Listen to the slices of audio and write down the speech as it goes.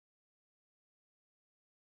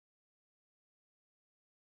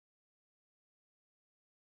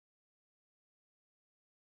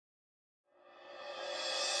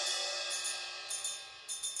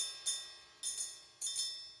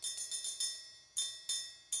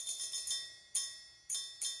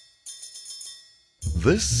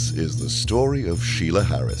This is the story of Sheila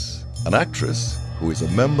Harris, an actress who is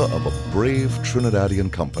a member of a brave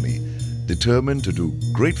Trinidadian company determined to do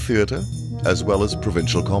great theatre as well as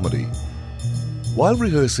provincial comedy. While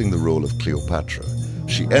rehearsing the role of Cleopatra,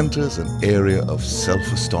 she enters an area of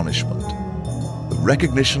self-astonishment. The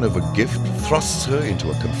recognition of a gift thrusts her into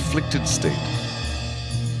a conflicted state.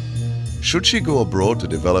 Should she go abroad to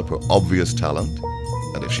develop her obvious talent?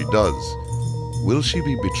 And if she does, will she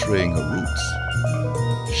be betraying her roots?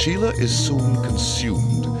 Sheila is soon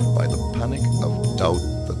consumed by the panic of doubt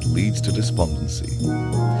that leads to despondency.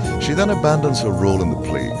 She then abandons her role in the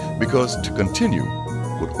play because to continue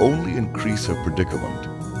would only increase her predicament.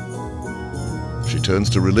 She turns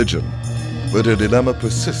to religion, but her dilemma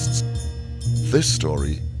persists. This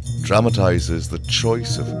story dramatizes the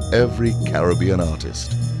choice of every Caribbean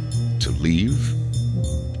artist: to leave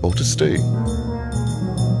or to stay.